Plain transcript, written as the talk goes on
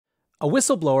A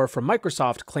whistleblower from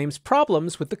Microsoft claims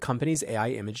problems with the company's AI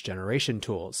image generation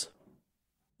tools.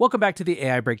 Welcome back to the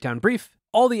AI Breakdown Brief,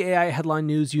 all the AI headline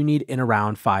news you need in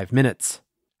around 5 minutes.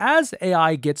 As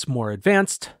AI gets more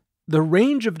advanced, the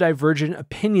range of divergent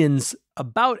opinions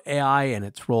about AI and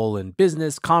its role in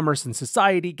business, commerce, and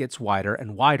society gets wider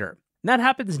and wider. And that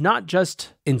happens not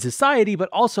just in society, but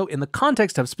also in the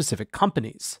context of specific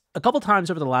companies. A couple times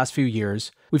over the last few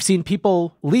years, we've seen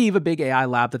people leave a big AI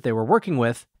lab that they were working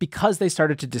with because they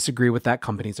started to disagree with that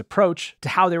company's approach to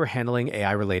how they were handling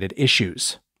AI-related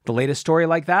issues. The latest story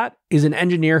like that is an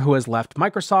engineer who has left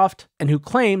Microsoft and who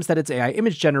claims that its AI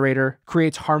image generator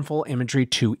creates harmful imagery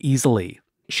too easily.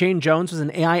 Shane Jones was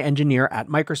an AI engineer at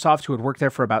Microsoft who had worked there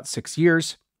for about 6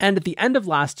 years. And at the end of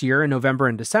last year, in November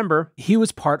and December, he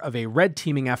was part of a red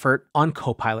teaming effort on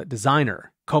Copilot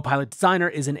Designer. Copilot Designer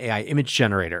is an AI image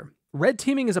generator. Red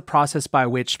teaming is a process by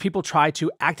which people try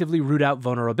to actively root out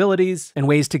vulnerabilities and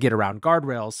ways to get around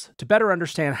guardrails to better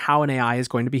understand how an AI is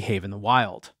going to behave in the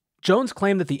wild. Jones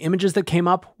claimed that the images that came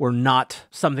up were not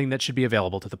something that should be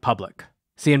available to the public.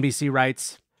 CNBC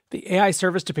writes, "The AI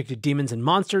service depicted demons and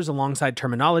monsters alongside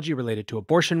terminology related to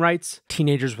abortion rights,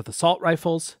 teenagers with assault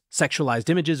rifles, sexualized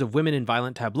images of women in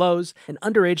violent tableaus, and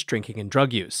underage drinking and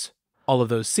drug use. All of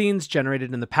those scenes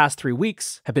generated in the past 3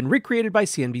 weeks have been recreated by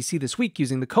CNBC this week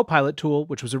using the Copilot tool,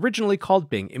 which was originally called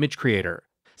Bing Image Creator."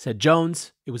 Said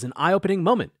Jones, "It was an eye-opening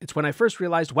moment. It's when I first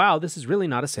realized, wow, this is really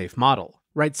not a safe model."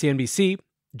 Writes CNBC,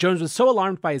 Jones was so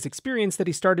alarmed by his experience that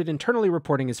he started internally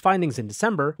reporting his findings in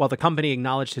December. While the company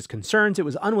acknowledged his concerns, it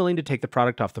was unwilling to take the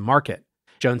product off the market.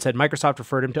 Jones said Microsoft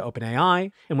referred him to OpenAI,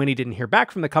 and when he didn't hear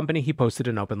back from the company, he posted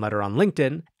an open letter on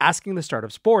LinkedIn asking the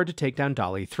startup's board to take down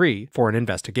DALL-E 3 for an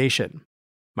investigation.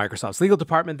 Microsoft's legal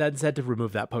department then said to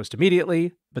remove that post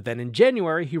immediately, but then in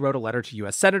January, he wrote a letter to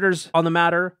US senators on the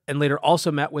matter, and later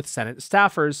also met with Senate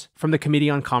staffers from the Committee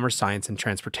on Commerce, Science, and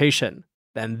Transportation.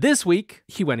 Then this week,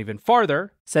 he went even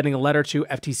farther, sending a letter to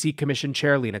FTC Commission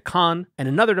Chair Lina Khan and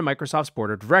another to Microsoft's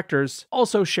board of directors,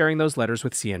 also sharing those letters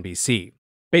with CNBC.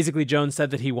 Basically, Jones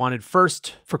said that he wanted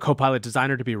first for Copilot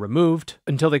Designer to be removed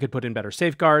until they could put in better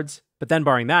safeguards, but then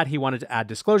barring that, he wanted to add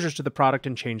disclosures to the product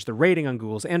and change the rating on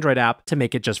Google's Android app to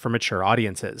make it just for mature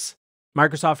audiences.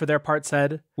 Microsoft, for their part,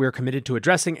 said, "We are committed to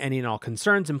addressing any and all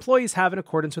concerns employees have in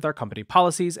accordance with our company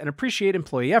policies and appreciate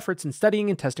employee efforts in studying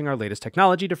and testing our latest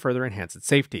technology to further enhance its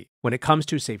safety. When it comes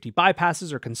to safety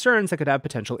bypasses or concerns that could have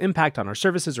potential impact on our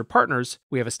services or partners,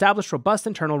 we have established robust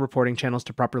internal reporting channels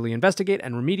to properly investigate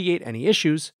and remediate any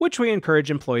issues, which we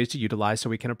encourage employees to utilize so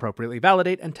we can appropriately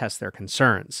validate and test their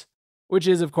concerns." Which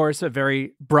is, of course, a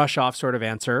very brush-off sort of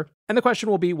answer, and the question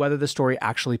will be whether the story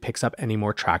actually picks up any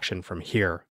more traction from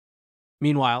here.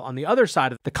 Meanwhile, on the other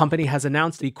side, the company has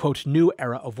announced the, quote, new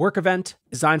era of work event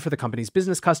designed for the company's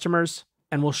business customers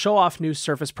and will show off new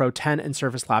Surface Pro 10 and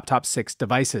Surface Laptop 6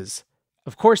 devices.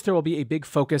 Of course, there will be a big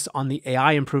focus on the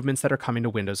AI improvements that are coming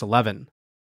to Windows 11.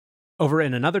 Over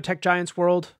in another tech giant's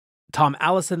world, Tom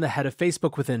Allison, the head of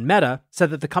Facebook within Meta,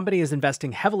 said that the company is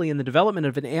investing heavily in the development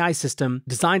of an AI system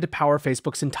designed to power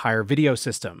Facebook's entire video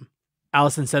system.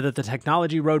 Allison said that the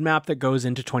technology roadmap that goes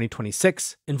into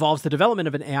 2026 involves the development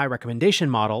of an AI recommendation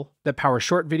model that powers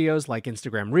short videos like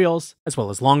Instagram Reels, as well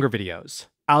as longer videos.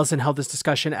 Allison held this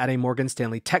discussion at a Morgan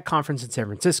Stanley tech conference in San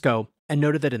Francisco and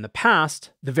noted that in the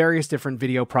past, the various different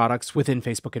video products within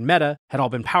Facebook and Meta had all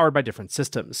been powered by different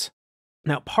systems.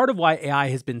 Now, part of why AI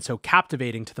has been so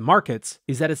captivating to the markets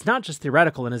is that it's not just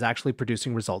theoretical and is actually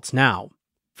producing results now.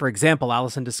 For example,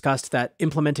 Allison discussed that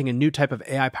implementing a new type of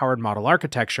AI-powered model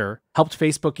architecture helped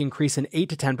Facebook increase an 8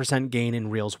 to 10% gain in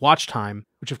Reels watch time,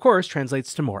 which of course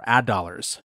translates to more ad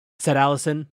dollars. Said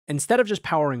Allison, "Instead of just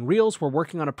powering Reels, we're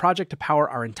working on a project to power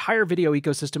our entire video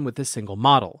ecosystem with this single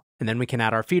model, and then we can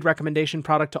add our feed recommendation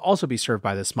product to also be served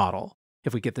by this model.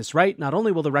 If we get this right, not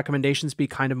only will the recommendations be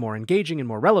kind of more engaging and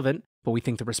more relevant, but we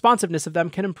think the responsiveness of them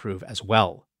can improve as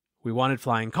well. We wanted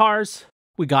flying cars.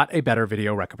 We got a better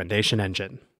video recommendation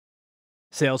engine."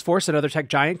 Salesforce, another tech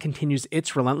giant, continues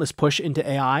its relentless push into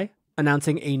AI,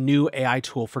 announcing a new AI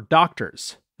tool for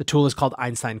doctors. The tool is called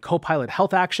Einstein Copilot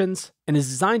Health Actions and is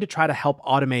designed to try to help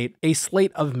automate a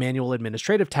slate of manual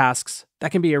administrative tasks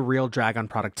that can be a real drag on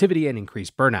productivity and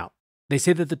increase burnout. They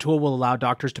say that the tool will allow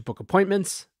doctors to book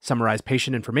appointments, summarize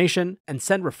patient information, and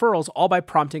send referrals all by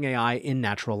prompting AI in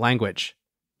natural language.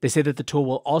 They say that the tool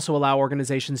will also allow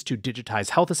organizations to digitize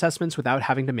health assessments without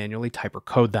having to manually type or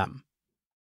code them.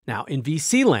 Now, in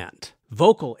VC land,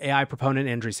 vocal AI proponent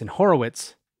Andreessen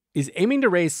Horowitz is aiming to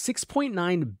raise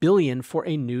 $6.9 billion for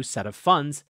a new set of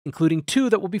funds, including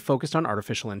 2 that will be focused on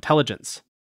artificial intelligence.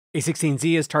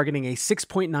 A16Z is targeting a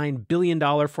 $6.9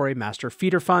 billion for a master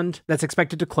feeder fund that's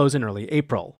expected to close in early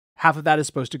April. Half of that is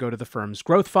supposed to go to the firm's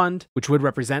growth fund, which would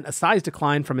represent a size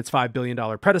decline from its $5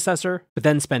 billion predecessor, but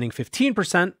then spending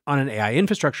 15% on an AI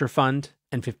infrastructure fund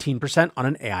and 15% on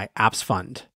an AI apps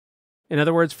fund. In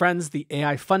other words, friends, the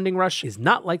AI funding rush is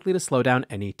not likely to slow down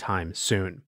anytime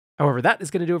soon. However, that is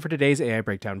going to do it for today's AI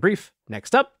Breakdown Brief.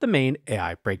 Next up, the main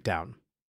AI Breakdown.